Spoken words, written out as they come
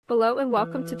Hello and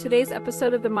welcome to today's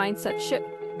episode of The Mindset Shift.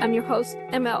 I'm your host,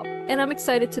 ML, and I'm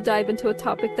excited to dive into a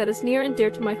topic that is near and dear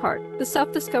to my heart, the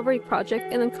self-discovery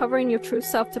project and uncovering your true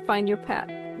self to find your path.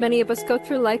 Many of us go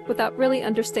through life without really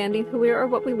understanding who we are or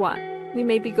what we want. We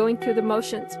may be going through the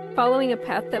motions, following a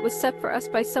path that was set for us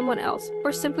by someone else,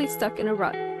 or simply stuck in a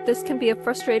rut. This can be a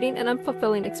frustrating and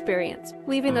unfulfilling experience,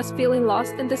 leaving us feeling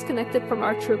lost and disconnected from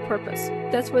our true purpose.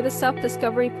 That's where the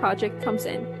Self-Discovery Project comes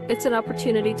in. It's an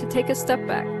opportunity to take a step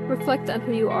back, reflect on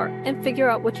who you are, and figure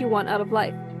out what you want out of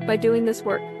life. By doing this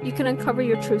work, you can uncover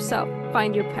your true self,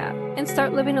 find your path, and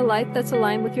start living a life that's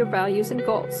aligned with your values and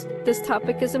goals. This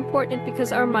topic is important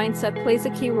because our mindset plays a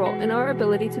key role in our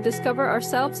ability to discover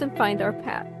ourselves and find our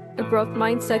path. A growth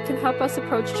mindset can help us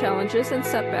approach challenges and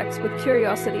setbacks with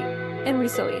curiosity and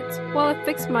resilience, while a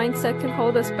fixed mindset can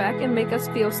hold us back and make us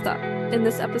feel stuck. In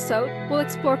this episode, we'll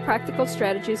explore practical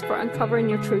strategies for uncovering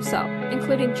your true self,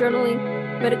 including journaling,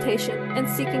 meditation, and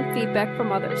seeking feedback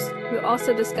from others. We'll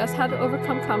also discuss how to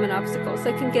overcome common obstacles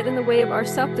that can get in the way of our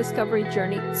self-discovery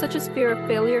journey, such as fear of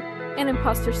failure and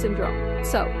imposter syndrome.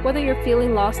 So, whether you're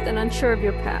feeling lost and unsure of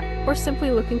your path, or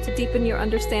simply looking to deepen your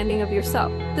understanding of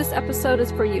yourself, this episode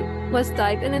is for you. Let's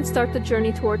dive in and start the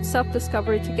journey towards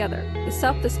self-discovery together. The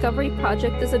Self-Discovery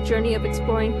Project is a journey of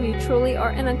exploring who you truly are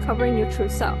and uncovering your true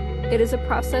self. It is a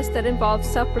process that involves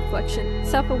self-reflection,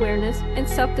 self-awareness, and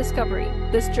self-discovery.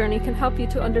 This journey can help you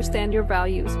to understand your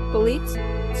values, beliefs,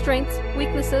 strengths,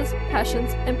 weaknesses,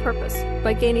 passions, and purpose.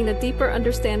 By gaining a deeper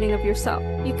understanding of yourself,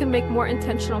 you can make more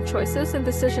intentional choices and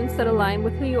decisions that align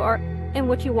with who you are and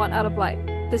what you want out of life.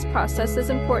 This process is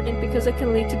important because it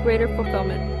can lead to greater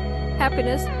fulfillment,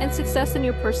 happiness, and success in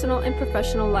your personal and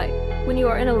professional life. When you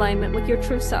are in alignment with your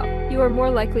true self, you are more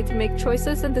likely to make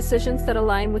choices and decisions that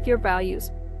align with your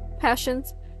values,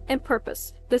 passions, and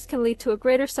purpose. This can lead to a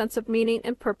greater sense of meaning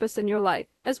and purpose in your life,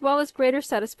 as well as greater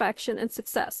satisfaction and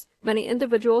success. Many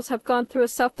individuals have gone through a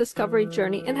self-discovery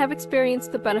journey and have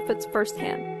experienced the benefits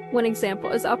firsthand. One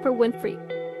example is Oprah Winfrey,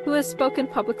 who has spoken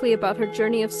publicly about her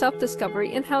journey of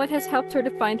self-discovery and how it has helped her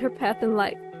to find her path in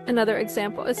life. Another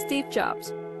example is Steve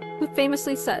Jobs, who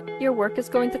famously said, "Your work is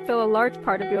going to fill a large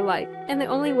part of your life, and the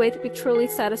only way to be truly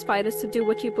satisfied is to do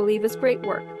what you believe is great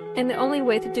work. And the only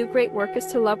way to do great work is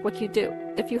to love what you do.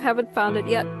 If you haven't found it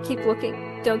yet, keep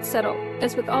looking. Don't settle.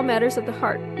 As with all matters of the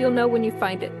heart, you'll know when you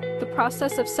find it." The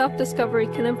process of self-discovery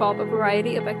can involve a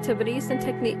variety of activities and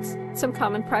techniques. Some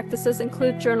common practices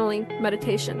include journaling,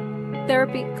 meditation,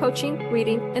 therapy, coaching,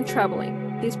 reading, and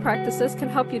traveling. These practices can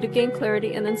help you to gain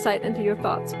clarity and insight into your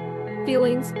thoughts,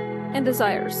 feelings, and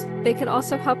desires. They can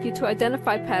also help you to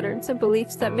identify patterns and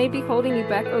beliefs that may be holding you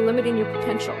back or limiting your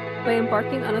potential. By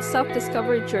embarking on a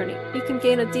self-discovery journey, you can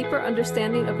gain a deeper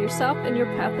understanding of yourself and your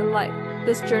path in life.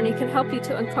 This journey can help you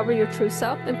to uncover your true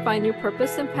self and find your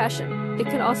purpose and passion. It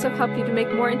can also help you to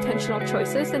make more intentional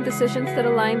choices and decisions that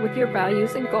align with your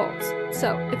values and goals.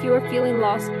 So, if you are feeling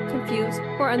lost, confused,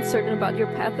 or uncertain about your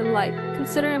path in life,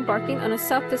 consider embarking on a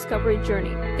self-discovery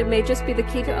journey. It may just be the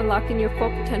key to unlocking your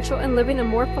full potential and living a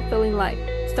more fulfilling life.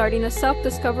 Starting a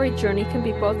self-discovery journey can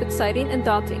be both exciting and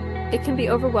daunting. It can be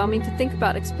overwhelming to think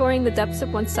about exploring the depths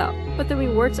of oneself, but the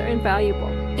rewards are invaluable.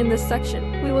 In this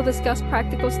section, we will discuss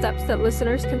practical steps that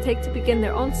listeners can take to begin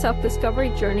their own self-discovery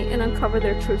journey and uncover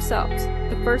their true selves.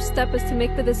 The first step is to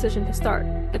make the decision to start.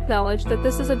 Acknowledge that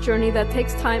this is a journey that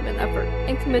takes time and effort,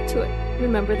 and commit to it.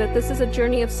 Remember that this is a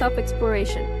journey of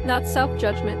self-exploration, not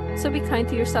self-judgment, so be kind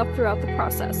to yourself throughout the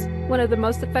process. One of the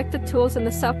most effective tools in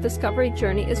the self-discovery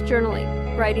journey is journaling.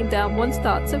 Writing down one's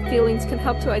thoughts and feelings can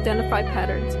help to identify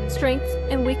patterns, strengths,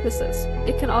 and weaknesses.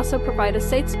 It can also provide a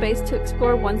safe space to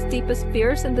explore one's deepest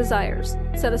fears and desires.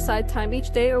 Set aside time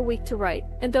each day or week to write,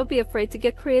 and don't be afraid to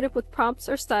get creative with prompts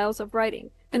or styles of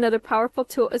writing. Another powerful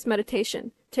tool is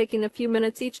meditation. Taking a few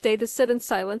minutes each day to sit in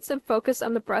silence and focus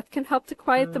on the breath can help to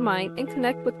quiet the mind and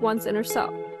connect with one's inner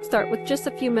self. Start with just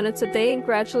a few minutes a day and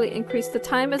gradually increase the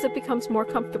time as it becomes more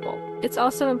comfortable. It's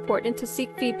also important to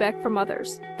seek feedback from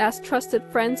others. Ask trusted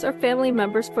friends or family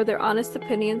members for their honest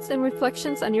opinions and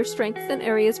reflections on your strengths and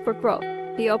areas for growth.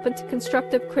 Be open to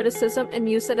constructive criticism and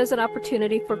use it as an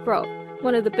opportunity for growth.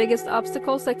 One of the biggest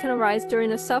obstacles that can arise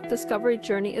during a self-discovery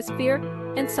journey is fear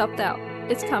and self-doubt.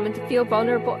 It's common to feel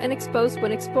vulnerable and exposed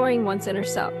when exploring one's inner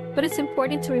self, but it's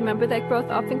important to remember that growth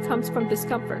often comes from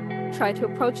discomfort. Try to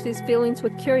approach these feelings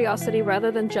with curiosity rather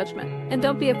than judgment, and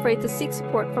don't be afraid to seek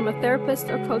support from a therapist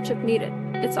or coach if needed.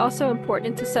 It's also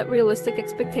important to set realistic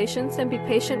expectations and be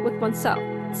patient with oneself.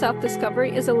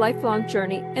 Self-discovery is a lifelong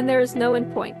journey, and there is no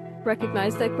end point.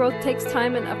 Recognize that growth takes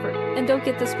time and effort, and don't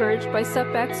get discouraged by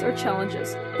setbacks or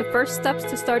challenges. The first steps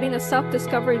to starting a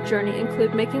self-discovery journey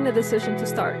include making the decision to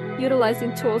start,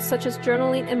 utilizing tools such as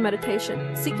journaling and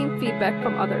meditation, seeking feedback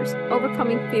from others,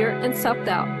 overcoming fear and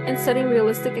self-doubt, and setting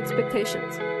realistic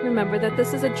expectations. Remember that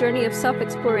this is a journey of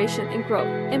self-exploration and growth,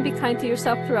 and be kind to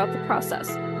yourself throughout the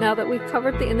process. Now that we've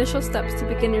covered the initial steps to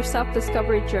begin your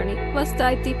self-discovery journey, let's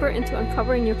dive deeper into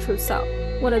uncovering your true self.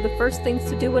 One of the first things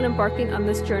to do when embarking on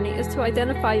this journey is to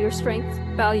identify your strengths,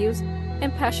 values,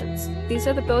 and passions. These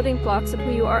are the building blocks of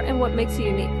who you are and what makes you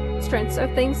unique. Strengths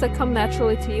are things that come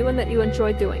naturally to you and that you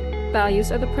enjoy doing.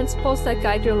 Values are the principles that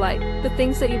guide your life, the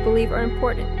things that you believe are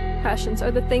important. Passions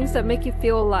are the things that make you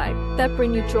feel alive, that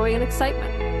bring you joy and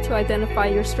excitement. To identify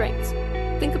your strengths,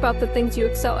 think about the things you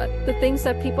excel at, the things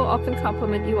that people often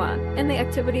compliment you on, and the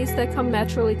activities that come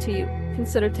naturally to you.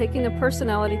 Consider taking a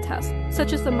personality test,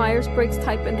 such as the Myers-Briggs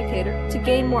Type Indicator, to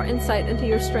gain more insight into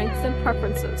your strengths and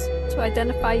preferences. To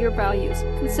identify your values,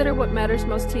 consider what matters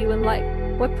most to you in life.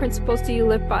 What principles do you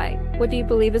live by? What do you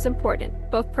believe is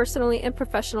important, both personally and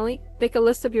professionally? Make a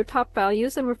list of your top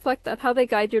values and reflect on how they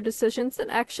guide your decisions and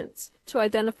actions. To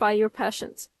identify your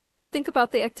passions, think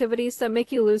about the activities that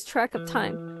make you lose track of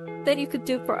time, that you could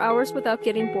do for hours without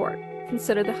getting bored.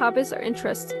 Consider the hobbies or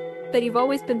interests that you've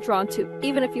always been drawn to,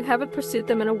 even if you haven't pursued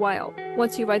them in a while.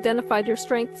 Once you've identified your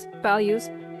strengths, values,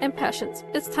 and passions,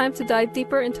 it's time to dive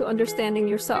deeper into understanding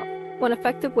yourself. One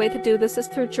effective way to do this is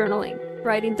through journaling.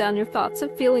 Writing down your thoughts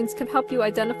and feelings can help you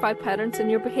identify patterns in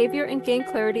your behavior and gain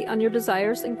clarity on your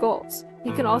desires and goals.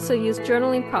 You can also use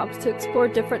journaling prompts to explore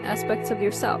different aspects of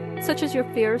yourself, such as your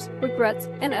fears, regrets,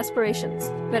 and aspirations.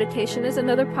 Meditation is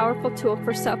another powerful tool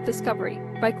for self-discovery.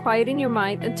 By quieting your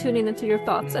mind and tuning into your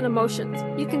thoughts and emotions,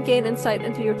 you can gain insight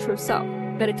into your true self.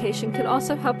 Meditation can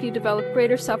also help you develop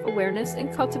greater self-awareness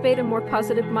and cultivate a more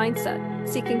positive mindset.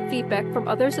 Seeking feedback from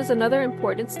others is another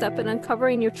important step in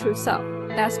uncovering your true self.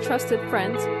 Ask trusted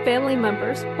friends, family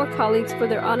members, or colleagues for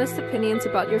their honest opinions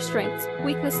about your strengths,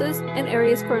 weaknesses, and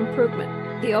areas for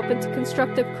improvement. Be open to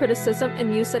constructive criticism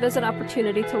and use it as an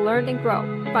opportunity to learn and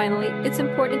grow. Finally, it's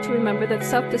important to remember that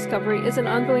self-discovery is an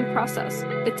ongoing process.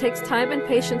 It takes time and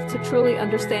patience to truly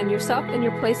understand yourself and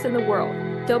your place in the world.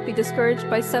 Don't be discouraged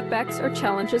by setbacks or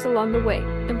challenges along the way.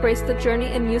 Embrace the journey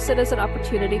and use it as an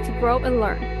opportunity to grow and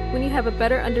learn. When you have a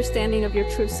better understanding of your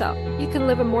true self, you can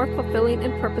live a more fulfilling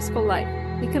and purposeful life.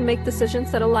 You can make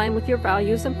decisions that align with your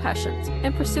values and passions,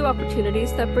 and pursue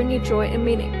opportunities that bring you joy and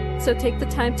meaning. So take the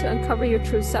time to uncover your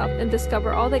true self and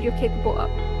discover all that you're capable of.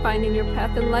 Finding your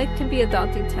path in life can be a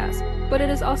daunting task, but it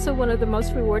is also one of the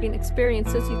most rewarding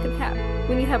experiences you can have.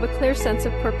 When you have a clear sense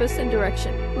of purpose and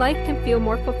direction, life can feel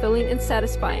more fulfilling and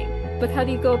satisfying. But how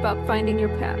do you go about finding your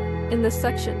path? In this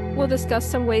section, we'll discuss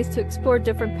some ways to explore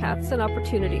different paths and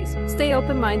opportunities. Stay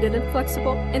open-minded and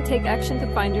flexible, and take action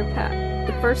to find your path.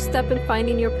 The first step in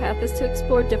finding your path is to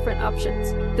explore different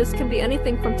options. This can be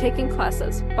anything from taking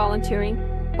classes, volunteering,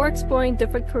 or exploring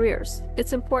different careers.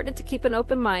 It's important to keep an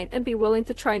open mind and be willing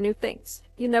to try new things.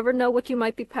 You never know what you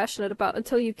might be passionate about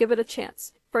until you give it a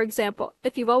chance. For example,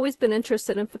 if you've always been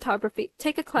interested in photography,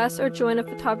 take a class or join a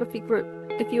photography group.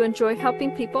 If you enjoy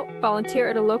helping people, volunteer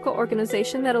at a local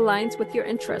organization that aligns with your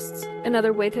interests.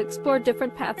 Another way to explore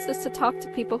different paths is to talk to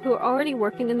people who are already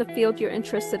working in the field you're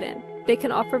interested in. They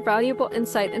can offer valuable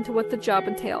insight into what the job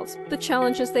entails, the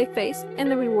challenges they face,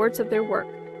 and the rewards of their work.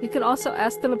 You can also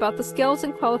ask them about the skills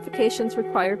and qualifications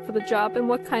required for the job and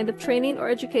what kind of training or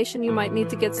education you might need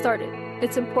to get started.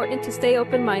 It's important to stay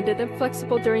open-minded and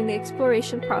flexible during the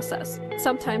exploration process.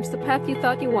 Sometimes the path you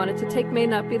thought you wanted to take may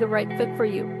not be the right fit for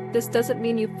you. This doesn't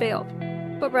mean you failed,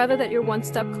 but rather that you're one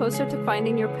step closer to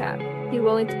finding your path. Be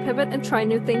willing to pivot and try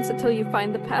new things until you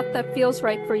find the path that feels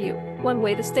right for you. One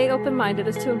way to stay open-minded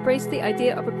is to embrace the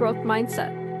idea of a growth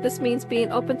mindset. This means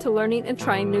being open to learning and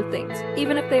trying new things,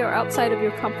 even if they are outside of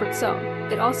your comfort zone.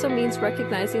 It also means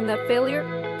recognizing that failure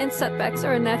and setbacks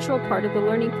are a natural part of the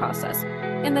learning process,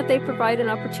 and that they provide an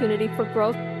opportunity for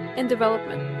growth and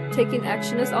development. Taking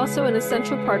action is also an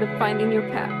essential part of finding your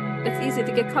path. It's easy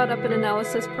to get caught up in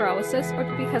analysis paralysis or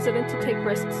to be hesitant to take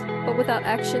risks, but without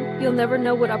action, you'll never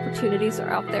know what opportunities are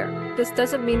out there. This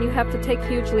doesn't mean you have to take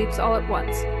huge leaps all at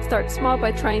once. Start small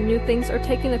by trying new things or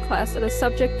taking a class at a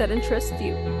subject that interests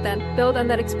you. Then, build on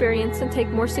that experience and take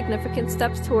more significant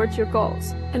steps towards your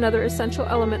goals. Another essential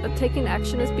element of taking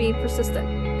action is being persistent.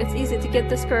 It's easy to get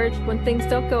discouraged when things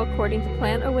don't go according to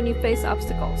plan or when you face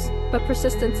obstacles. But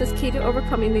persistence is key to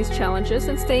overcoming these challenges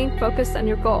and staying focused on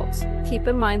your goals. Keep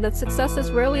in mind that success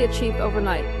is rarely achieved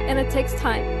overnight, and it takes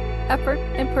time, effort,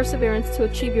 and perseverance to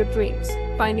achieve your dreams.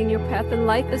 Finding your path in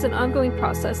life is an ongoing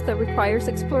process that requires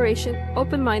exploration,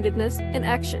 open-mindedness, and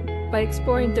action. by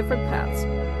exploring different paths,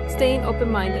 staying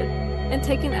open-minded, and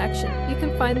taking action, you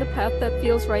can find the path that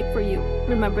feels right for you.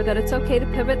 Remember that it's okay to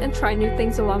pivot and try new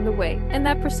things along the way, and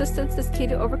that persistence is key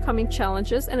to overcoming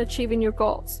challenges and achieving your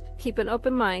goals. Keep an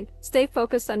open mind, stay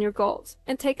focused on your goals,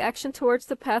 and take action towards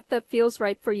the path that feels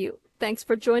right for you. Thanks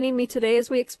for joining me today as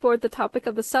we explored the topic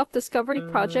of the Self-Discovery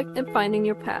Project and finding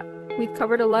your path. We've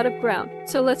covered a lot of ground,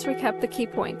 so let's recap the key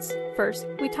points. First,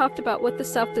 we talked about what the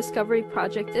Self-Discovery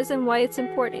Project is and why it's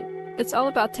important. It's all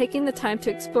about taking the time to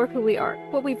explore who we are,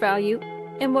 what we value,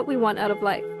 and what we want out of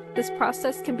life. This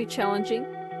process can be challenging,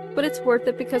 but it's worth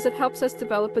it because it helps us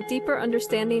develop a deeper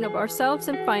understanding of ourselves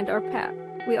and find our path.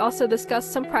 We also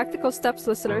discussed some practical steps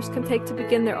listeners can take to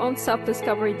begin their own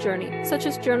self-discovery journey, such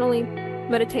as journaling,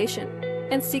 meditation,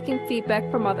 and seeking feedback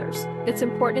from others. It's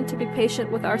important to be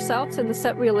patient with ourselves and to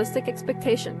set realistic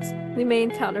expectations. We may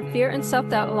encounter fear and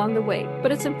self-doubt along the way,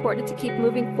 but it's important to keep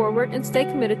moving forward and stay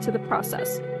committed to the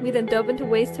process. We then dove into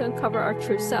ways to uncover our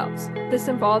true selves. This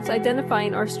involves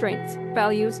identifying our strengths,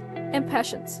 values, and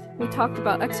passions. We talked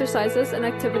about exercises and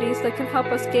activities that can help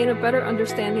us gain a better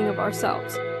understanding of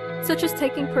ourselves, such as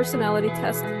taking personality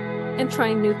tests and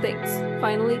trying new things.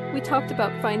 Finally, we talked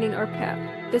about finding our path.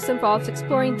 This involves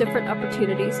exploring different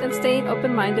opportunities and staying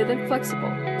open-minded and flexible.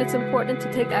 It's important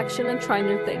to take action and try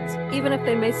new things, even if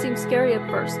they may seem scary at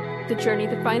first. The journey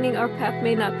to finding our path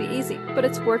may not be easy, but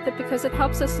it's worth it because it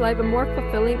helps us live a more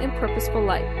fulfilling and purposeful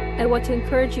life. I want to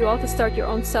encourage you all to start your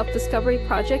own self-discovery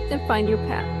project and find your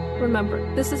path.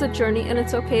 Remember, this is a journey and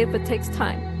it's okay if it takes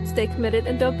time. Stay committed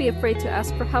and don't be afraid to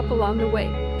ask for help along the way.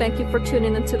 Thank you for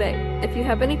tuning in today. If you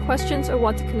have any questions or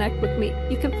want to connect with me,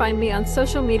 you can find me on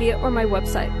social media or my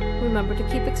website. Remember to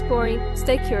keep exploring,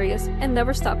 stay curious, and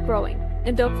never stop growing.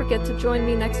 And don't forget to join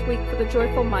me next week for the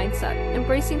Joyful Mindset,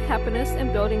 embracing happiness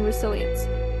and building resilience.